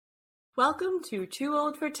Welcome to Too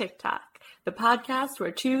Old for TikTok, the podcast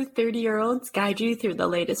where two 30-year-olds guide you through the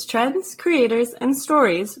latest trends, creators, and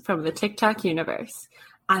stories from the TikTok universe.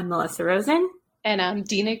 I'm Melissa Rosen. And I'm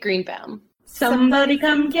Dina Greenbaum. Somebody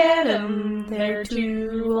come get 'em, they're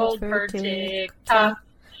too old for TikTok.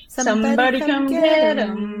 Somebody come get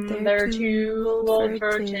 'em, they're too old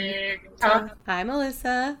for TikTok. Hi,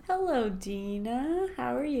 Melissa. Hello, Dina.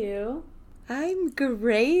 How are you? I'm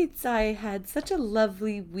great. I had such a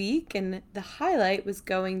lovely week, and the highlight was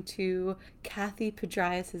going to Kathy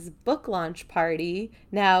Pedraeus' book launch party.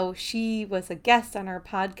 Now, she was a guest on our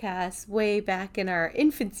podcast way back in our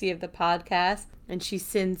infancy of the podcast, and she's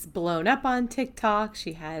since blown up on TikTok.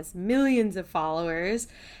 She has millions of followers,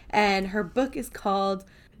 and her book is called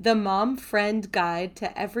The Mom Friend Guide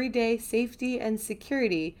to Everyday Safety and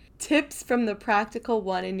Security, Tips from the Practical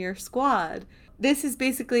One in Your Squad. This is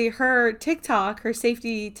basically her TikTok, her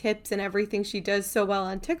safety tips and everything she does so well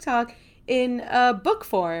on TikTok in a book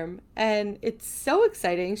form. And it's so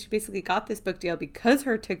exciting. She basically got this book deal because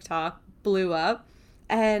her TikTok blew up.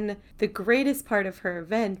 And the greatest part of her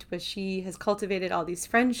event was she has cultivated all these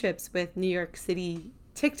friendships with New York City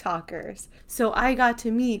TikTokers. So I got to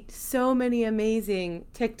meet so many amazing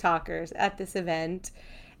TikTokers at this event.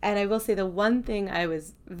 And I will say the one thing I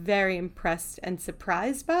was very impressed and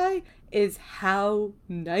surprised by is how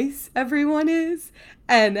nice everyone is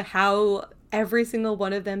and how every single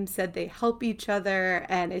one of them said they help each other.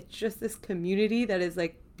 And it's just this community that is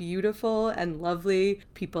like beautiful and lovely.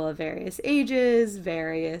 People of various ages,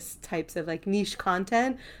 various types of like niche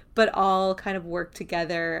content, but all kind of work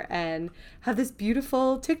together and have this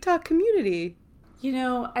beautiful TikTok community. You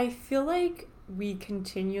know, I feel like we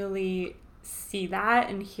continually see that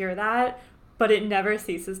and hear that, but it never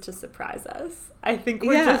ceases to surprise us. I think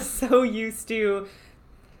we're just so used to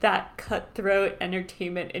that cutthroat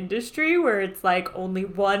entertainment industry where it's like only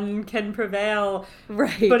one can prevail.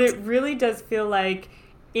 Right. But it really does feel like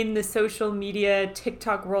in the social media,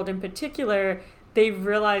 TikTok world in particular, they've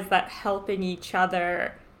realized that helping each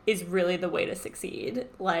other is really the way to succeed.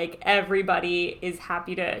 Like everybody is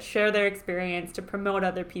happy to share their experience, to promote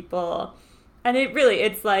other people. And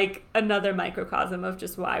it's like another microcosm of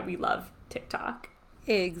just why we love TikTok.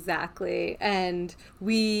 Exactly. And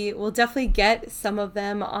we will definitely get some of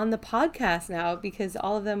them on the podcast now because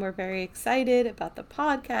all of them were very excited about the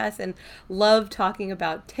podcast and love talking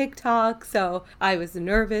about TikTok. So I was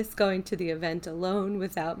nervous going to the event alone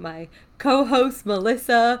without my co-host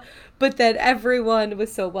Melissa, but then everyone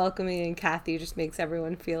was so welcoming and Kathy just makes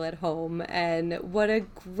everyone feel at home. And what a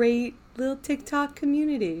great little TikTok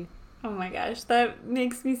community. Oh my gosh, that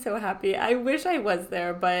makes me so happy. I wish I was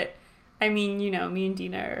there, but I mean, you know, me and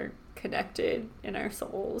Dina are connected in our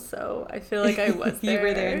souls, so I feel like I was there. You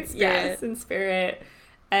were there in spirit. Yes, in spirit.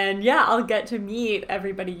 And yeah, I'll get to meet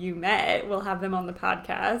everybody you met. We'll have them on the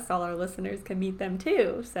podcast. All our listeners can meet them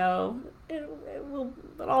too. So it'll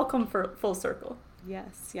all come full circle.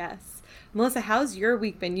 Yes, yes. Melissa, how's your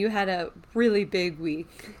week been? You had a really big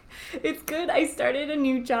week. It's good. I started a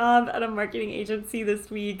new job at a marketing agency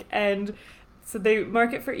this week, and so they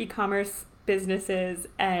market for e-commerce businesses,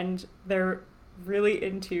 and they're really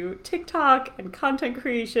into TikTok and content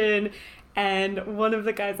creation. And one of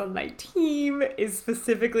the guys on my team is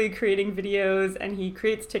specifically creating videos, and he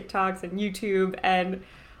creates TikToks and YouTube. And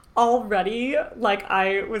already, like,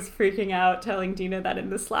 I was freaking out telling Dina that in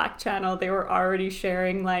the Slack channel, they were already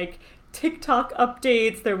sharing like TikTok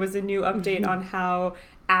updates. There was a new update on how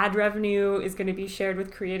ad revenue is going to be shared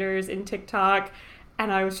with creators in TikTok.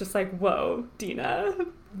 And I was just like, whoa, Dina,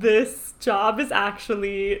 this job is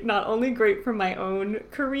actually not only great for my own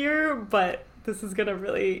career, but this is going to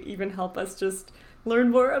really even help us just learn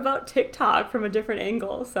more about TikTok from a different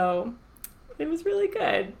angle. So it was really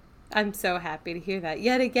good. I'm so happy to hear that.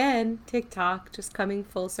 Yet again, TikTok just coming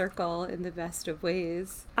full circle in the best of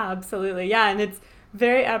ways. Absolutely. Yeah. And it's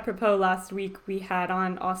very apropos. Last week we had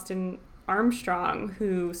on Austin Armstrong,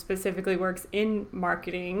 who specifically works in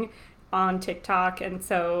marketing on TikTok. And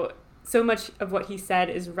so much of what he said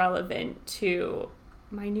is relevant to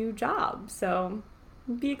my new job. So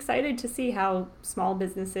be excited to see how small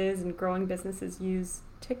businesses and growing businesses use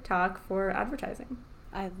TikTok for advertising.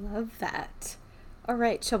 I love that. All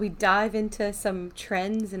right, shall we dive into some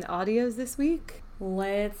trends and audios this week?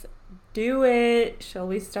 Let's do it. Shall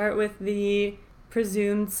we start with the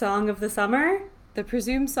presumed song of the summer? The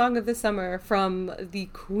presumed song of the summer from the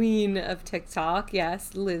queen of TikTok,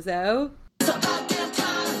 yes, Lizzo. It's about that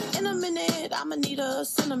time. In a minute, I'ma need a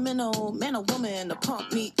sentimental man or woman to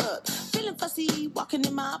pump me up. Feeling fussy, walking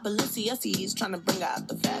in my Balenciennes, trying to bring out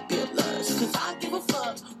the fabulous. Cause I give a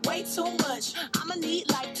fuck way too much. I'ma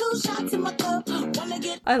need like 2 shots in my cup. Wanna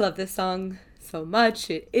get... I love this song so much.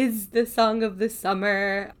 It is the song of the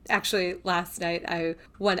summer. Actually, last night I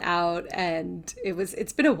went out and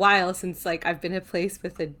it's been a while since like I've been in a place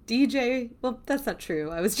with a DJ. Well, that's not true.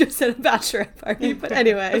 I was just at a bachelorette party, but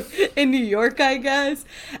anyway, in New York, I guess.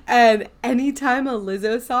 And anytime a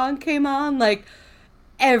Lizzo song came on, like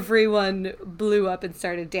everyone blew up and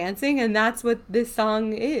started dancing, and that's what this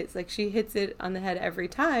song is. Like she hits it on the head every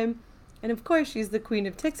time. And of course, she's the queen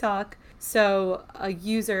of TikTok. So a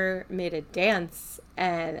user made a dance,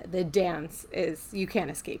 and the dance is, you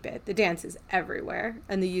can't escape it. The dance is everywhere.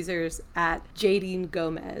 And the user's at Jadine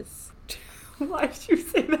Gomez. Why did you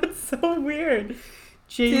say that so weird?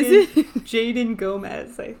 Jadine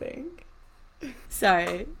Gomez, I think.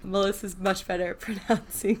 Sorry, Melissa's much better at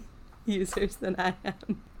pronouncing users than I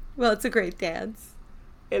am. Well, it's a great dance.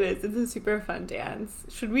 It is. It's a super fun dance.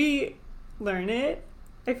 Should we learn it?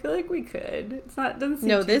 I feel like we could. Doesn't seem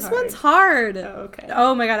No, too this hard. one's hard. Oh, okay.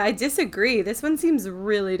 Oh my god, I disagree. This one seems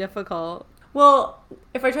really difficult. Well,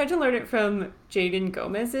 if I tried to learn it from Jadine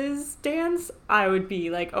Gomez's dance, I would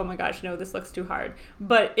be like, oh my gosh, no, this looks too hard.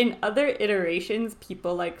 But in other iterations,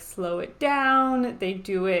 people like slow it down. They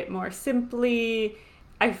do it more simply.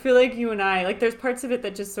 I feel like you and I, like there's parts of it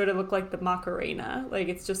that just sort of look like the Macarena. Like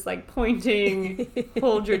it's just like pointing,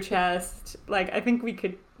 hold your chest. Like I think we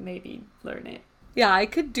could maybe learn it. Yeah, I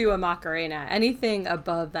could do a Macarena. Anything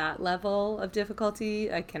above that level of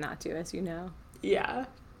difficulty, I cannot do, as you know. Yeah,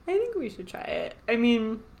 I think we should try it. I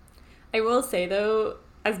mean, I will say, though,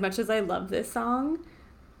 as much as I love this song,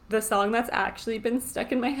 the song that's actually been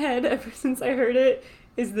stuck in my head ever since I heard it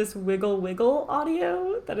is this Wiggle Wiggle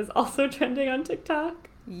audio that is also trending on TikTok.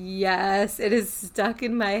 Yes, it is stuck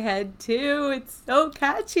in my head, too. It's so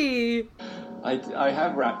catchy. I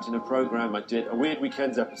have rapped in a program I did, a Weird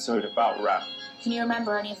Weekends episode about rap. Can you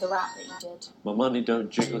remember any of the rap that you did? My money don't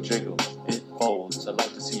jiggle jiggle, it folds. I'd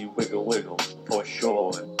like to see you wiggle wiggle, for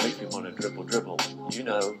sure. Make me wanna dribble dribble. You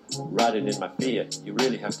know, riding in my Fiat, you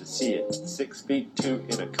really have to see it.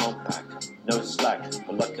 6'2" in a compact, no slack.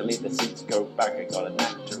 But luckily the seats go back. I got a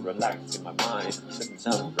knack to relax in my mind, sipping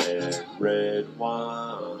some red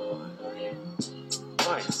wine.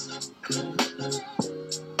 Nice.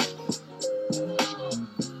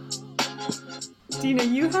 Dina,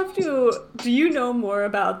 do you know more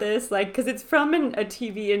about this? Like, because it's from a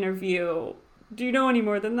TV interview. Do you know any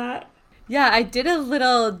more than that? Yeah, I did a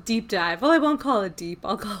little deep dive. Well, I won't call it deep.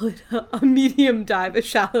 I'll call it a medium dive, a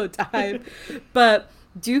shallow dive. But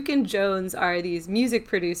Duke and Jones are these music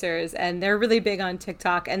producers, and they're really big on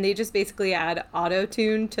TikTok, and they just basically add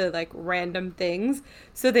auto-tune to like random things.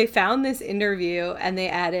 So they found this interview and they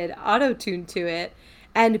added auto-tune to it.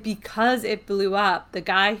 And because it blew up, the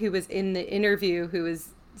guy who was in the interview, who was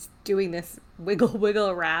doing this wiggle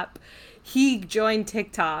wiggle rap, he joined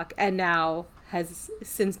TikTok and now has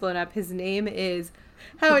since blown up. His name is,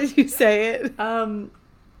 how would you say it?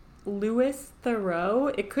 Louis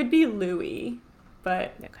Theroux. It could be Louis,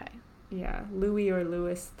 but Okay. yeah, Louis or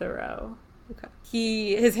Louis Theroux. Okay.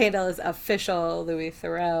 His handle is official Louis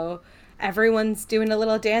Theroux. Everyone's doing a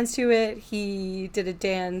little dance to it. He did a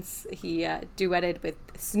dance. He duetted with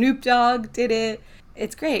Snoop Dogg, did it.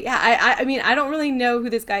 It's great. Yeah, I mean, I don't really know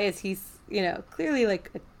who this guy is. He's, clearly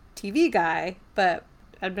like a TV guy, but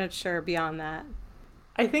I'm not sure beyond that.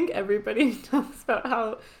 I think everybody talks about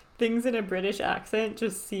how things in a British accent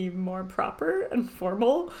just seem more proper and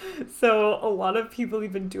formal. So a lot of people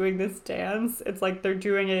even doing this dance, it's like they're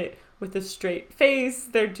doing it with a straight face.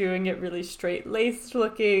 They're doing it really straight-laced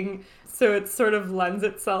looking. So it sort of lends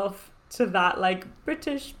itself to that like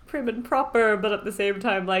British prim and proper, but at the same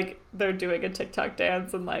time, like they're doing a TikTok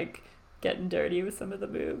dance and like getting dirty with some of the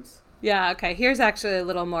moves. Yeah, okay. Here's actually a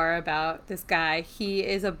little more about this guy. He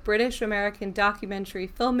is a British-American documentary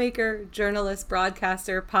filmmaker, journalist,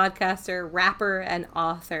 broadcaster, podcaster, rapper, and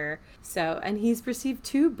author. And he's received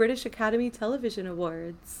 2 British Academy Television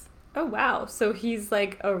Awards. Oh, wow. So he's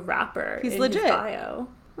like a rapper. He's in legit. His bio.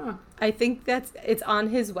 Huh. I think it's on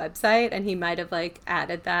his website, and he might have like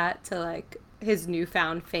added that to like his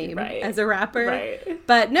newfound fame as a rapper. Right.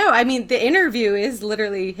 But no, I mean, the interview is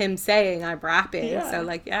literally him saying I'm rapping. Yeah. So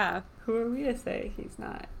like, yeah. Who are we to say he's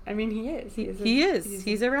not? I mean, he is. He is.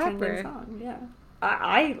 He's a rapper. Song. Yeah.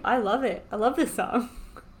 I love it. I love this song.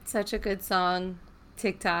 Such a good song.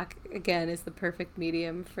 TikTok, again, is the perfect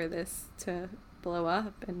medium for this to blow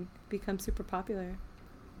up and become super popular.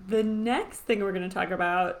 The next thing we're going to talk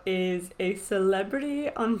about is a celebrity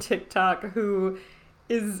on TikTok who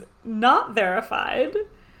is not verified.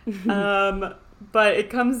 But it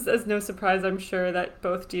comes as no surprise, I'm sure, that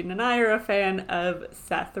both Dean and I are a fan of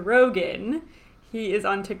Seth Rogen. He is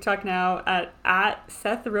on TikTok now at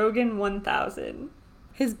Seth Rogen 1000.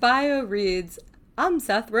 His bio reads, "I'm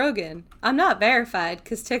Seth Rogen. I'm not verified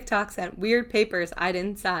because TikTok sent weird papers I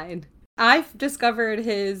didn't sign." I've discovered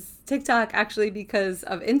his TikTok actually because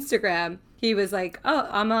of Instagram. He was like, "Oh,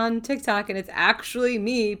 I'm on TikTok and it's actually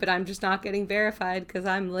me, but I'm just not getting verified because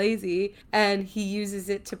I'm lazy." And he uses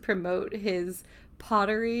it to promote his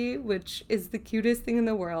pottery, which is the cutest thing in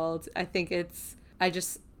the world. I think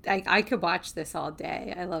I could watch this all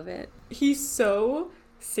day. I love it. He's so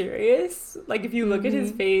serious. Like, if you look at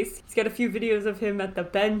his face, he's got a few videos of him at the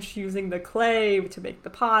bench using the clay to make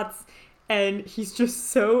the pots. And he's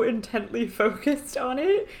just so intently focused on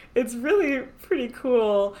it. It's really pretty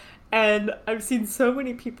cool. And I've seen so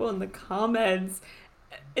many people in the comments,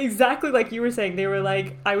 exactly like you were saying. They were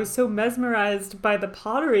like, I was so mesmerized by the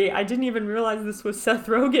pottery, I didn't even realize this was Seth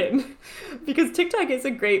Rogen. Because TikTok is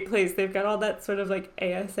a great place. They've got all that sort of like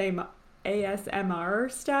ASMR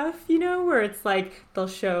stuff, you know, where it's like they'll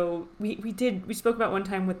show, we spoke about one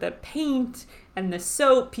time with the paint and the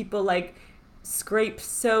soap. People like scrape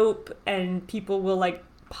soap and people will like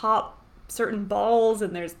pop certain balls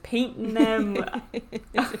and there's paint in them.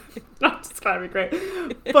 Not describing great,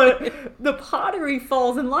 but the pottery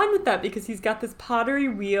falls in line with that because he's got this pottery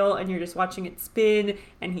wheel and you're just watching it spin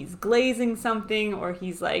and he's glazing something or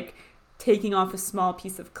he's like taking off a small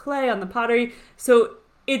piece of clay on the pottery. So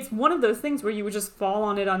it's one of those things where you would just fall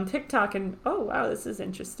on it on TikTok and, oh wow, this is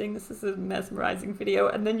interesting, this is a mesmerizing video,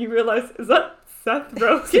 and then you realize, is that Seth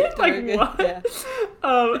Rogen? Like, what? Yeah.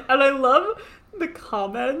 And I love the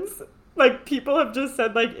comments. Like, people have just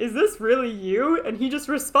said, like, is this really you? And he just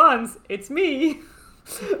responds, it's me.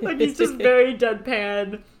 Like, he's just very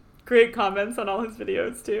deadpan. Great comments on all his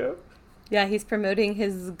videos, too. Yeah, he's promoting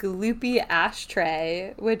his gloopy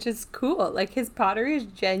ashtray, which is cool. Like, his pottery is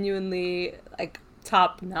genuinely, like,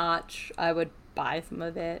 top-notch. I would buy some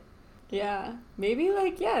of it. Yeah. Maybe,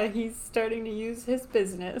 like, yeah, he's starting to use his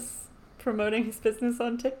business. Promoting his business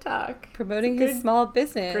on TikTok. Promoting his small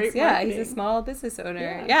business. Great yeah, marketing. He's a small business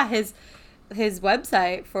owner. Yeah, his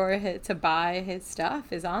website to buy his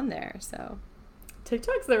stuff is on there, so.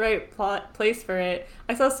 TikTok's the right place for it.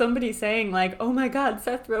 I saw somebody saying, like, oh my god,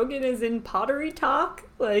 Seth Rogen is in Pottery Talk.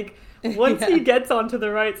 Like, once he gets onto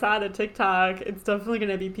the right side of TikTok, it's definitely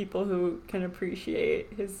going to be people who can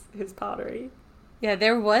appreciate his pottery. Yeah,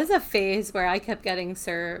 there was a phase where I kept getting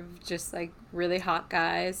served just, like, really hot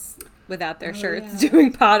guys without their shirts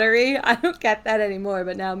doing pottery. I don't get that anymore,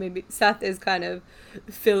 but now maybe Seth is kind of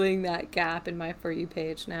filling that gap in my For You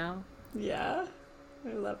page now. Yeah,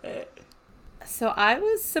 I love it. So I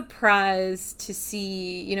was surprised to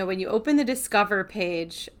see, you know, when you open the Discover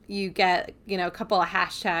page, you get, you know, a couple of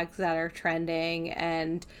hashtags that are trending,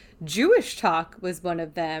 and Jewish Talk was one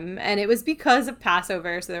of them. And it was because of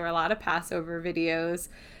Passover, so there were a lot of Passover videos,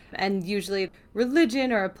 and usually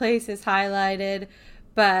religion or a place is highlighted.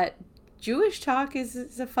 But Jewish Talk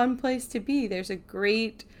is a fun place to be. There's a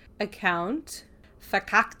great account,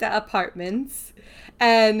 Fakakta Apartments,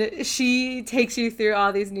 and she takes you through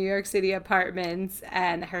all these New York City apartments,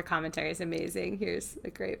 and her commentary is amazing. Here's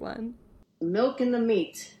a great one. Milk and the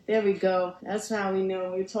meat. There we go. That's how we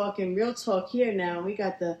know we're talking real talk here now. We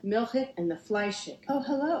got the milchik and the fleischik. Oh,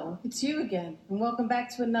 hello. It's you again. And welcome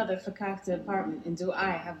back to another Fakakta apartment. And do I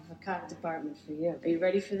have a Fakakta apartment for you? Are you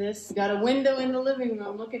ready for this? We got a window in the living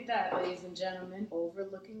room. Look at that, ladies and gentlemen.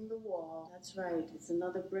 Overlooking the wall. That's right. It's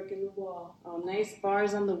another brick in the wall. Oh, nice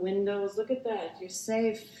bars on the windows. Look at that. You're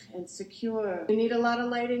safe and secure. You need a lot of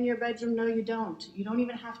light in your bedroom? No, you don't. You don't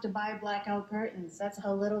even have to buy blackout curtains. That's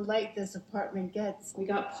how little light this apartment gets. We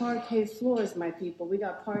got parquet floors, my people. We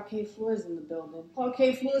got parquet floors in the building.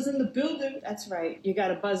 Parquet floors in the building. That's right. You got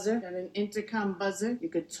a buzzer, got an intercom buzzer. You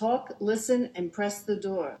could talk, listen, and press the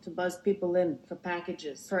door to buzz people in for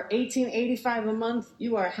packages. For $18.85 a month,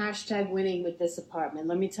 you are hashtag winning with this apartment.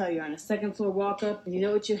 Let me tell you, on a second floor walk up, and you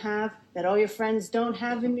know what you have that all your friends don't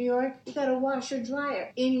have in New York? You got a washer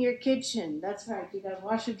dryer in your kitchen. That's right. You got a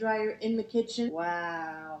washer dryer in the kitchen.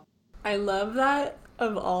 Wow. I love that.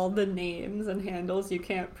 Of all the names and handles you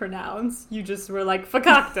can't pronounce, you just were like,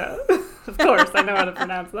 Fakakta. Of course, I know how to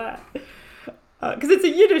pronounce that. Because it's a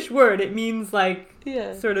Yiddish word. It means, like,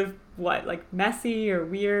 sort of, what, like messy or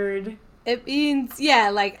weird? It means,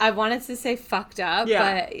 like, I wanted to say fucked up,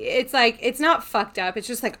 but it's like, it's not fucked up. It's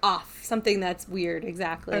just, like, off. Something that's weird,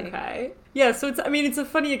 exactly. Okay. Yeah, so it's a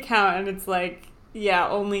funny account, and it's like,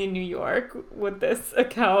 only in New York would this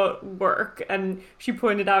account work. And she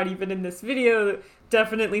pointed out, even in this video,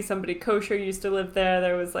 definitely somebody kosher used to live there.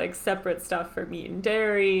 There was like separate stuff for meat and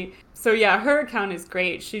dairy. So yeah, her account is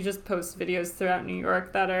great. She just posts videos throughout New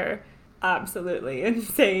York that are absolutely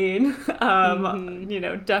insane. You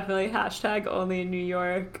know, definitely hashtag only in New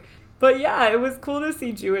York. But yeah, it was cool to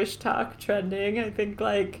see Jewish talk trending. I think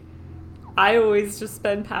like I always just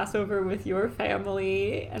spend Passover with your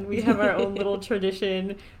family, and we have our own little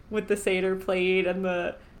tradition with the Seder plate and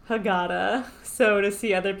the Haggadah. So to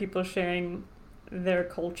see other people sharing their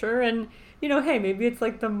culture, and, you know, hey, maybe it's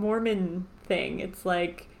like the Mormon thing. It's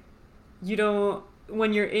like you don't,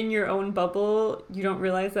 when you're in your own bubble, you don't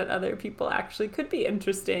realize that other people actually could be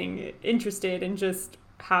interested in just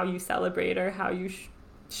how you celebrate or how you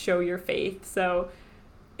show your faith. So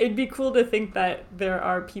it'd be cool to think that there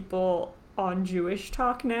are people on Jewish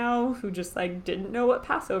Talk now who just like didn't know what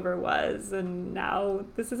Passover was, and now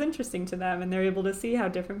this is interesting to them and they're able to see how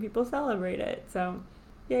different people celebrate it. So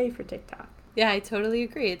yay for TikTok. Yeah, I totally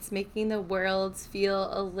agree. It's making the world feel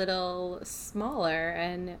a little smaller,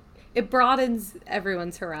 and it broadens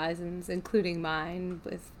everyone's horizons, including mine.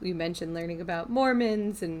 With, we mentioned learning about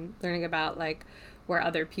Mormons and learning about like where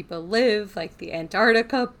other people live, like the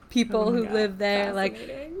Antarctica people who live there. Like,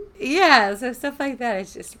 yeah, so stuff like that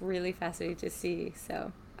is just really fascinating to see.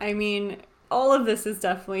 So I mean, all of this is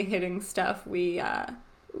definitely hitting stuff we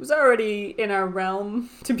it was already in our realm,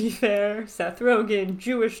 to be fair. Seth Rogen,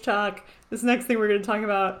 Jewish Talk. This next thing we're going to talk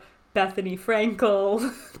about, Bethany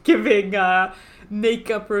Frankel giving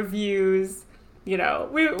makeup reviews. You know,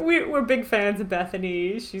 we're big fans of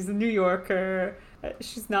Bethany. She's a New Yorker.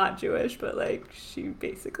 She's not Jewish, but like she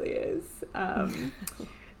basically is.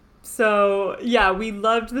 So yeah, we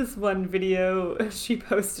loved this one video she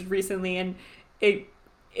posted recently, and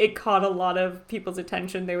it caught a lot of people's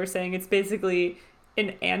attention. They were saying it's basically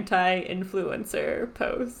an anti-influencer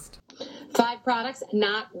post. 5 products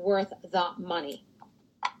not worth the money.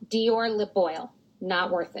 Dior lip oil, not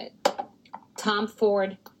worth it. Tom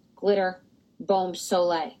Ford glitter Baume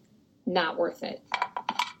Soleil, not worth it.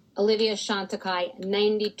 Olivia Chantecaille,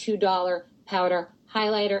 $92 powder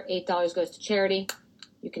highlighter, $8 goes to charity.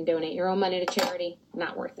 You can donate your own money to charity,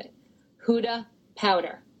 not worth it. Huda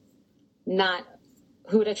powder, not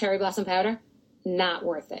Huda cherry blossom powder, not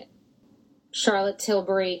worth it. Charlotte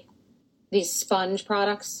Tilbury, these sponge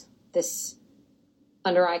products, this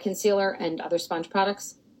under eye concealer and other sponge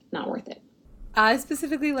products, not worth it. I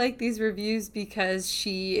specifically like these reviews because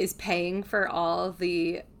she is paying for all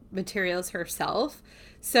the materials herself.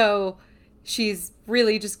 So she's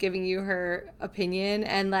really just giving you her opinion,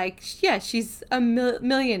 and like, yeah, she's a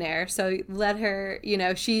millionaire. So let her, you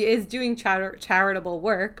know, she is doing charitable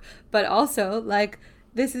work, but also like,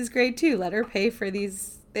 this is great too. Let her pay for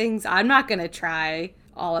these things. I'm not going to try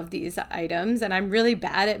all of these items, and I'm really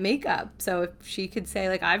bad at makeup. So if she could say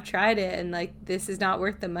like, I've tried it and like, this is not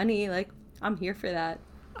worth the money, like, I'm here for that.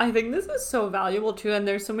 I think this is so valuable too. And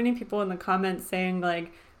there's so many people in the comments saying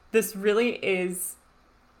like, this really is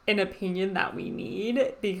an opinion that we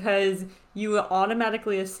need, because you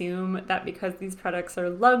automatically assume that because these products are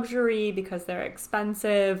luxury, because they're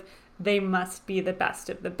expensive, they must be the best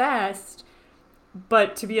of the best.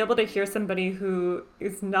 But to be able to hear somebody who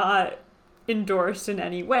is not endorsed in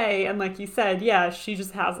any way, and like you said, yeah, she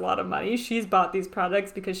just has a lot of money. She's bought these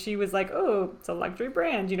products because she was like, oh, it's a luxury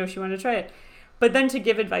brand, you know, she wanted to try it. But then to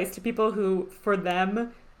give advice to people who, for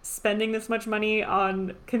them, spending this much money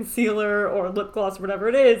on concealer or lip gloss or whatever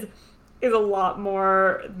it is a lot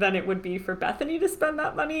more than it would be for Bethany to spend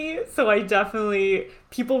that money. So I definitely,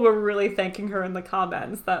 people were really thanking her in the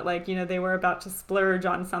comments that like, you know, they were about to splurge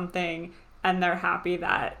on something and they're happy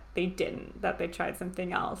that they didn't, that they tried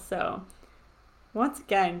something else. So once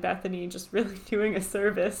again, Bethany just really doing a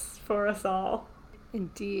service for us all.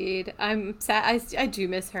 Indeed. I'm sad. I do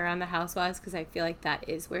miss her on The Housewives because I feel like that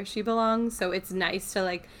is where she belongs. So it's nice to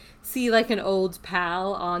like see like an old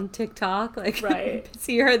pal on TikTok, like right.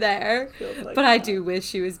 see her there. Like but I do wish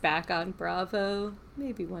she was back on Bravo.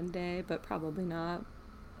 Maybe one day, but probably not.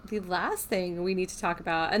 The last thing we need to talk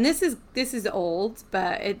about, and this is old,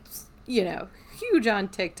 but it's, you know, huge on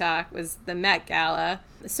TikTok, was the Met Gala.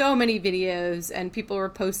 So many videos, and people were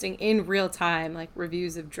posting in real time like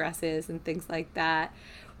reviews of dresses and things like that.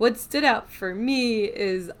 What stood out for me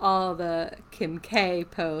is all the Kim K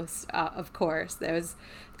posts. Of course, there was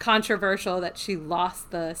controversial that she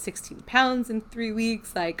lost the 16 pounds in 3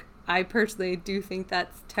 weeks. Like, I personally do think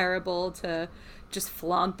that's terrible to just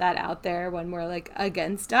flaunt that out there when we're like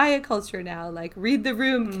against diet culture now. Like, read the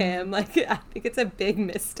room, Kim. Like, I think it's a big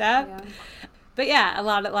misstep. Yeah. But yeah, a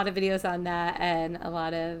lot of videos on that, and a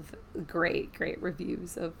lot of great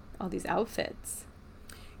reviews of all these outfits.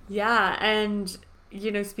 Yeah, and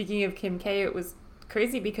you know, speaking of Kim K, it was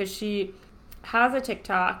crazy because she has a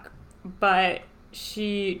TikTok, but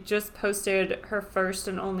she just posted her first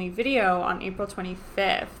and only video on April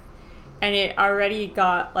 25th, and it already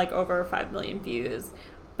got like over 5 million views.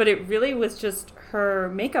 But it really was just her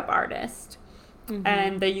makeup artist. Mm-hmm.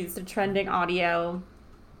 And they used a trending audio.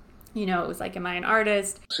 You know, it was like, am I an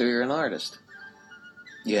artist? So you're an artist?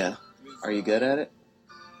 Yeah. Are you good at it?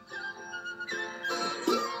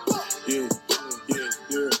 Yeah,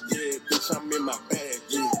 bitch, I'm in my bag.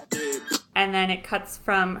 Yeah. And then it cuts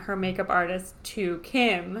from her makeup artist to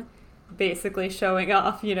Kim, basically showing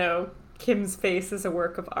off, you know, Kim's face is a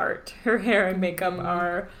work of art. Her hair and makeup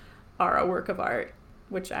are a work of art,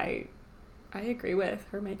 which I agree with.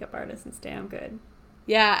 Her makeup artist is damn good.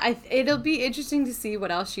 Yeah, it'll be interesting to see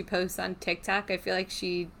what else she posts on TikTok. I feel like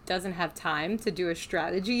she doesn't have time to do a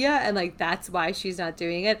strategy yet, and like that's why she's not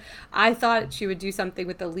doing it. I thought she would do something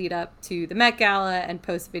with the lead up to the Met Gala and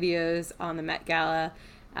post videos on the Met Gala.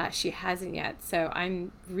 She hasn't yet, so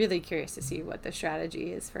I'm really curious to see what the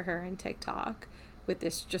strategy is for her in TikTok with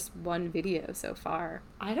this just one video so far.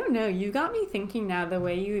 I don't know. You got me thinking now, the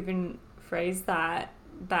way you even phrased that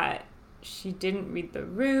she didn't read the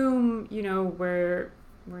room, you know, we're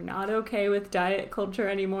not okay with diet culture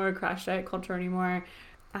anymore, crash diet culture anymore.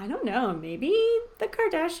 I don't know. Maybe the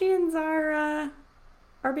Kardashians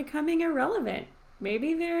are becoming irrelevant.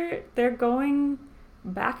 Maybe they're going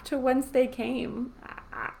back to whence they came.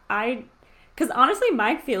 Because honestly,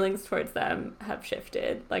 my feelings towards them have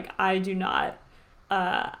shifted. Like, I don't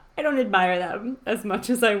admire them as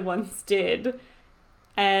much as I once did.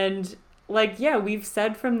 And like, yeah, we've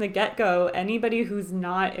said from the get-go, anybody who's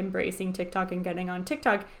not embracing TikTok and getting on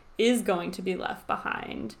TikTok is going to be left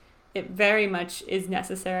behind. It very much is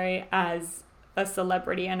necessary as a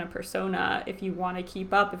celebrity and a persona if you want to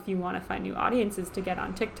keep up, if you want to find new audiences to get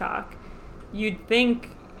on TikTok. You'd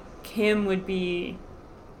think Kim would be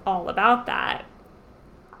all about that.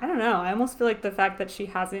 I don't know. I almost feel like the fact that she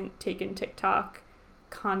hasn't taken TikTok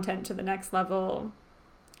content to the next level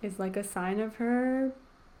is like a sign of her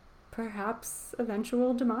perhaps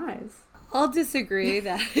eventual demise. I'll disagree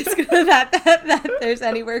that that there's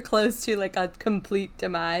anywhere close to like a complete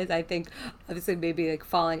demise. I think obviously maybe like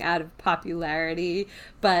falling out of popularity,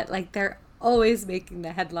 but like they're always making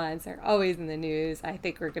the headlines. They're always in the news. I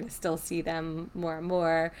think we're going to still see them more and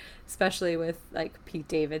more, especially with like Pete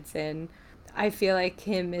Davidson. I feel like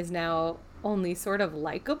Kim is now only sort of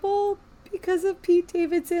likable because of Pete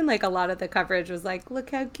Davidson. Like a lot of the coverage was like,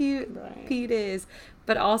 look how cute Pete is.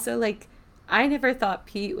 But also like, I never thought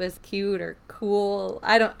Pete was cute or cool.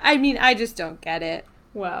 I just don't get it.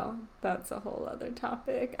 Well, that's a whole other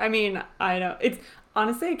topic. I mean, I know. It's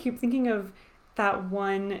honestly, I keep thinking of that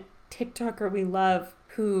one TikToker we love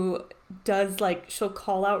who does like, she'll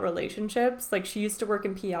call out relationships. Like she used to work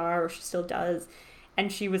in PR, or she still does.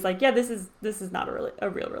 And she was like, yeah, this is not a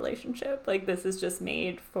real relationship. Like this is just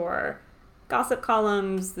made for gossip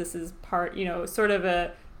columns. This is part, you know, sort of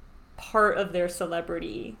a part of their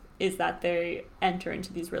celebrity is that they enter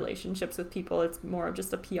into these relationships with people. It's more of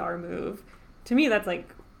just a PR move. To me, that's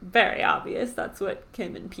like very obvious. That's what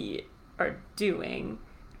Kim and Pete are doing.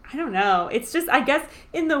 I don't know. It's just, I guess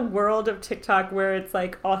in the world of TikTok where it's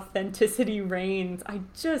like authenticity reigns, I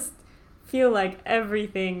just feel like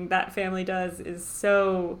everything that family does is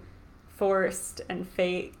so forced and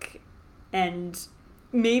fake. And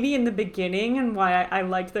maybe in the beginning, and why I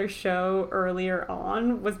liked their show earlier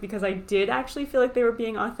on, was because I did actually feel like they were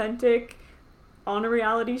being authentic on a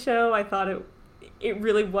reality show. I thought it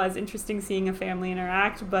really was interesting seeing a family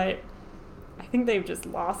interact, but I think they've just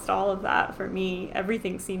lost all of that for me.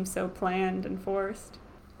 Everything seems so planned and forced.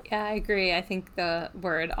 Yeah, I agree. I think the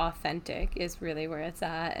word authentic is really where it's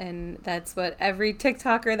at. And that's what every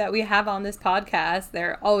TikToker that we have on this podcast,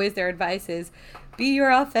 their advice is, be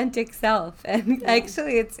your authentic self. And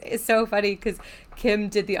actually, it's so funny because Kim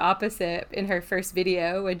did the opposite in her first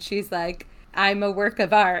video when she's like, I'm a work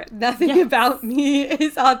of art. Nothing about me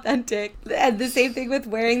is authentic. And the same thing with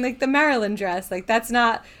wearing like the Marilyn dress. Like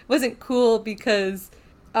wasn't cool because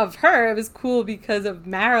of her. It was cool because of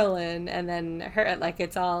Marilyn, and then her, like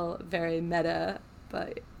it's all very meta.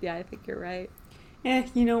 But yeah, I think you're right.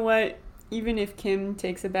 You know what? Even if Kim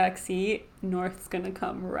takes a back seat, North's gonna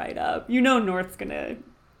come right up. You know North's gonna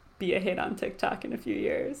be a hit on TikTok in a few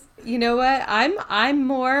years. You know what?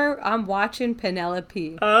 I'm watching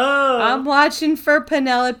Penelope. Oh. I'm watching for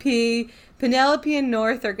Penelope. Penelope and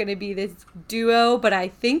North are gonna be this duo, but I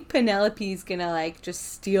think Penelope's gonna like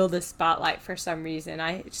just steal the spotlight for some reason.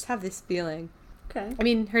 I just have this feeling. Okay. I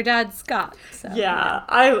mean, her dad's Scott. So, yeah.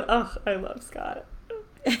 I love Scott.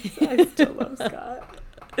 I still love Scott.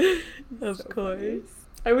 Of course.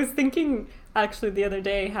 I was thinking actually the other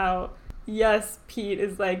day how, yes, Pete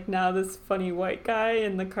is like now this funny white guy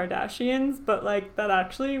in the Kardashians, but like that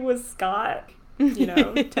actually was Scott,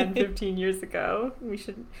 10, 15 years ago.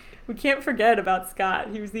 We can't forget about Scott.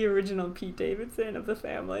 He was the original Pete Davidson of the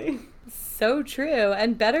family. So true,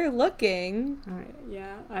 and better looking.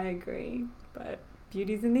 Yeah, I agree. But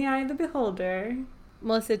beauty's in the eye of the beholder.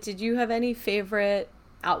 Melissa, did you have any favorite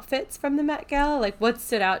outfits from the Met Gala? Like, what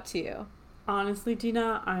stood out to you? Honestly,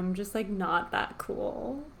 Gina, I'm just like not that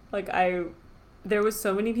cool. Like there was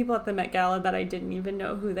so many people at the Met Gala that I didn't even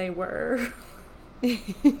know who they were.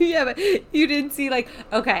 Yeah, but you didn't see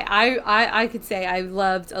okay, I could say I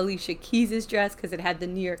loved Alicia Keys' dress because it had the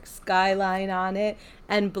New York skyline on it,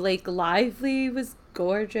 and Blake Lively was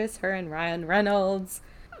gorgeous, her and Ryan Reynolds.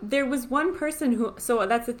 There was one person so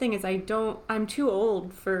that's the thing is I'm too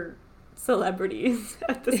old for celebrities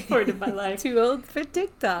at this point in my life. Too old for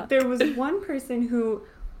TikTok. There was one person who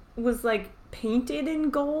was like painted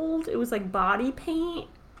in gold. It was like body paint.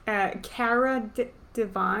 Cara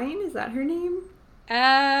Delevingne, is that her name?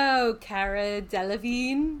 Oh, Cara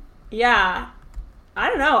Delevingne. Yeah. I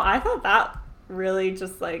don't know. I thought that really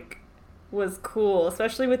just like was cool,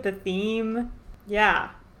 especially with the theme.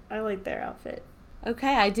 Yeah. I like their outfit.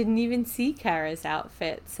 Okay, I didn't even see Cara's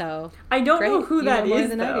outfit, so I don't know who that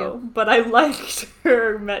is, though, but I liked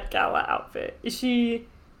her Met Gala outfit. Is she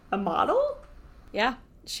a model? Yeah,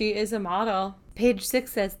 she is a model. Page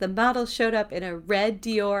 6 says, the model showed up in a red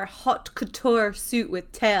Dior haute couture suit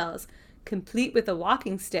with tails, complete with a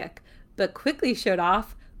walking stick, but quickly showed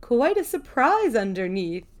off quite a surprise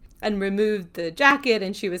underneath and removed the jacket,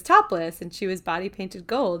 and she was topless, and she was body painted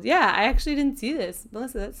gold. Yeah, I actually didn't see this.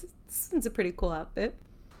 Melissa, this is a pretty cool outfit.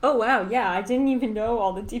 Oh, wow, yeah, I didn't even know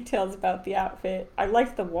all the details about the outfit. I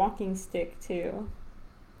liked the walking stick, too.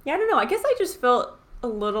 Yeah, I don't know, I guess I just felt a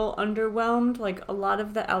little underwhelmed. Like, a lot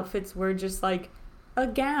of the outfits were just, like, a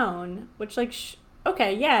gown, which, like,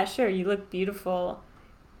 okay, yeah, sure, you look beautiful.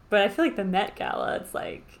 But I feel like the Met Gala, it's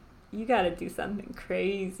like, you gotta do something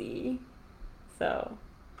crazy. So,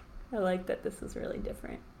 I like that this was really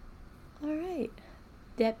different. All right.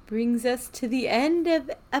 That brings us to the end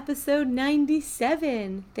of episode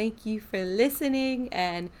 97. Thank you for listening,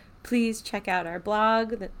 and please check out our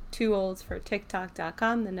blog, the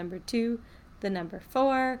 2oldsfortiktok.com, the number 2, the number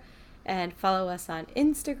 4, and follow us on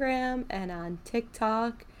Instagram and on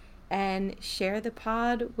TikTok, and share the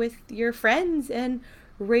pod with your friends, and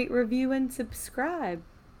rate, review, and subscribe.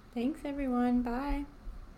 Thanks, everyone. Bye.